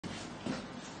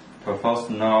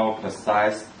Proportional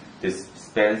precise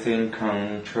dispensing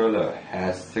controller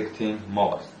has 16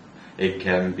 modes. It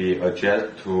can be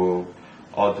adjusted to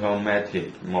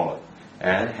automatic mode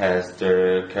and has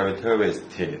the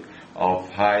characteristic of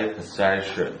high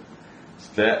precision.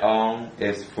 Stay on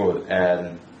its foot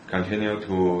and continue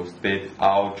to spit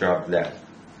out droplets.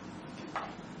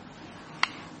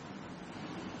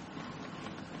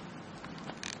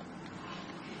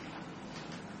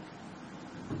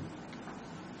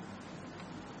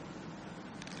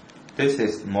 This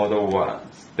is Model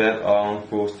 1, step on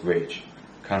full switch,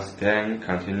 constant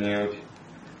continued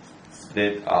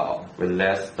spit out, with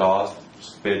less stop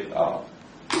spit out.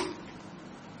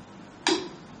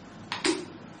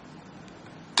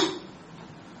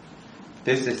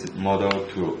 This is Model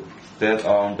 2, step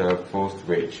on the full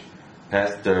switch,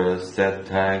 press the set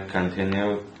time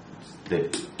continued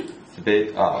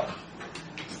spit out,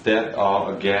 step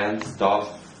on again,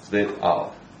 stop spit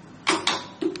out.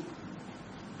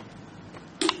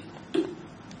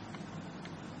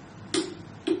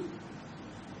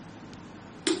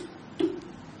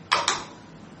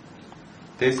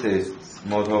 This is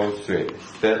Model 3,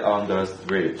 set on the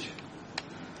switch.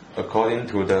 According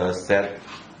to the set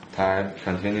time,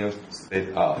 continue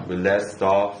spit out, with less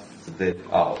stop spit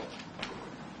out.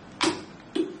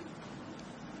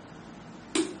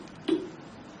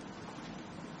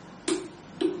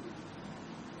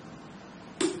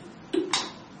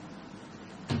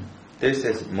 This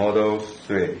is Model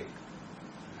 3.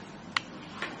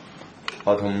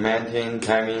 Automatic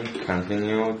timing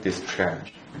continue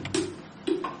discharge.